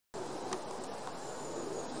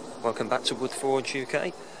Welcome back to Woodforgeuk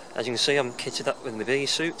UK. As you can see, I'm kitted up with my bee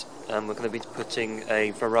suit and we're going to be putting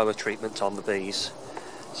a Varroa treatment on the bees.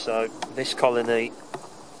 So this colony,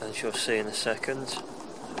 as you'll see in a second,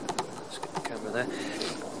 let's get the camera there,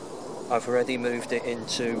 I've already moved it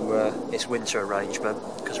into its winter arrangement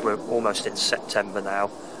because we're almost in September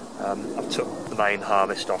now. I've took the main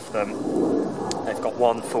harvest off them. They've got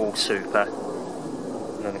one full super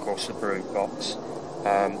and then of course the brood box.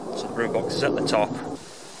 So the brood box is at the top.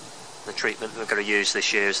 The treatment we're going to use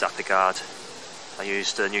this year is Apiguard. I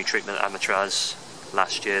used a new treatment Amatraz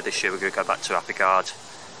last year. This year we're going to go back to Apiguard.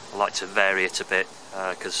 I like to vary it a bit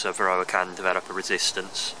because Varroa can develop a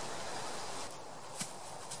resistance.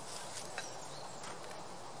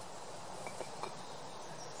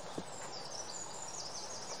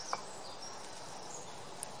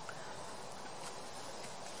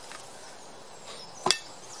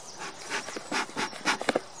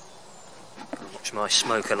 My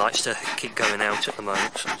smoker likes to keep going out at the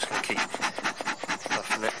moment, so I'm just going to keep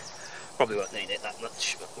puffing it. Probably won't need it that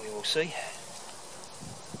much, but we will see.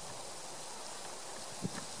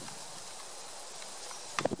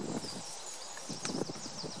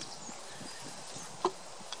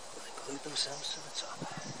 They glued themselves to the top.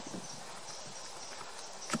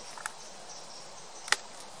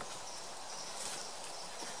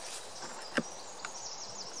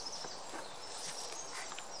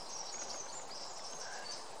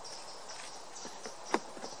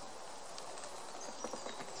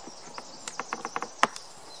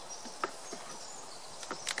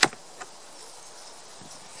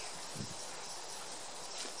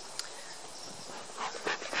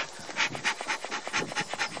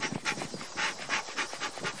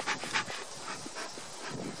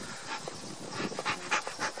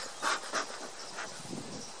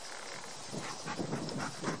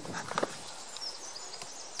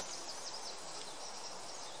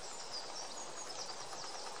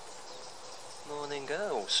 Morning,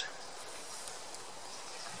 girls.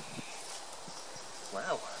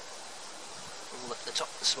 Wow, all at the top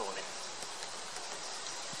this morning.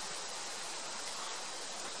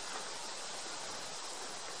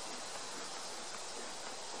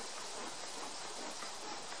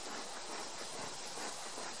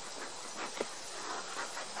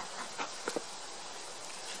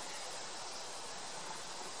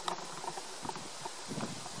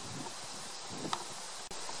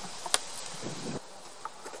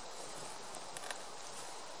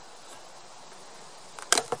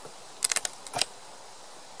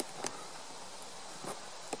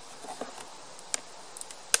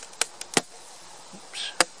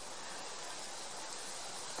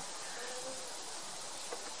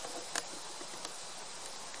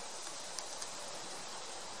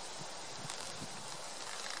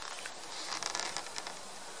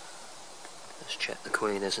 Check the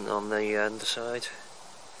queen isn't on the underside,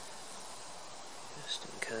 just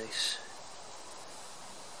in case.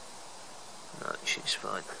 No, she's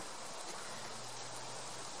fine.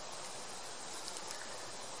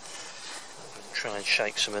 I'm going to try and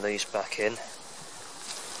shake some of these back in.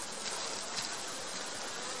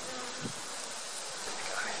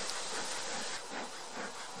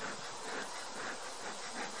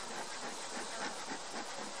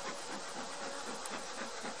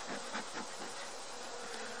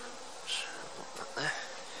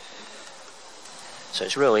 So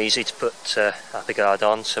it's real easy to put Apiguard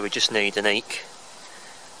on, so we just need an eek,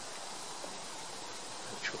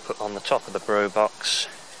 which we'll put on the top of the brew box.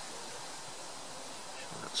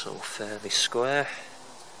 So that's all fairly square.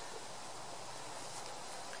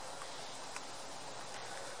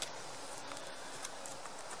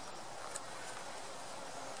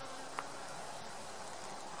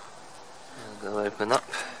 And they'll open up.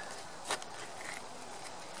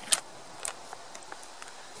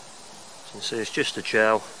 So it's just a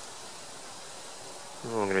gel.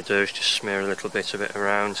 All I'm going to do is just smear a little bit of it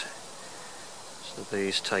around so the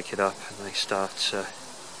bees take it up and they start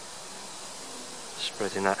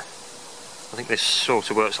spreading that. I think this sort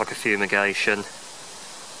of works like a fumigation and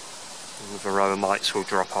the Varroa mites will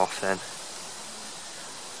drop off then.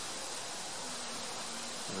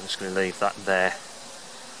 I'm just going to leave that there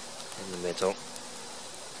in the middle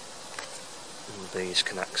and the bees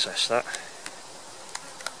can access that.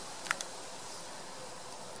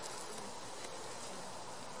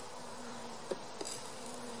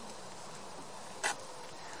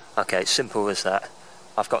 Okay, it's simple as that.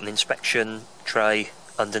 I've got an inspection tray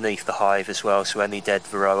underneath the hive as well, so any dead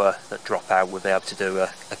Varroa that drop out we'll be able to do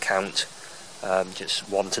a count. Just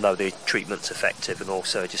want to know the treatment's effective, and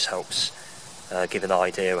also it just helps give an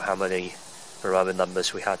idea of how many Varroa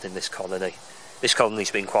numbers we had in this colony. This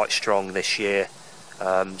colony's been quite strong this year.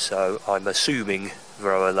 So I'm assuming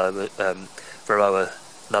Varroa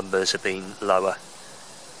numbers have been lower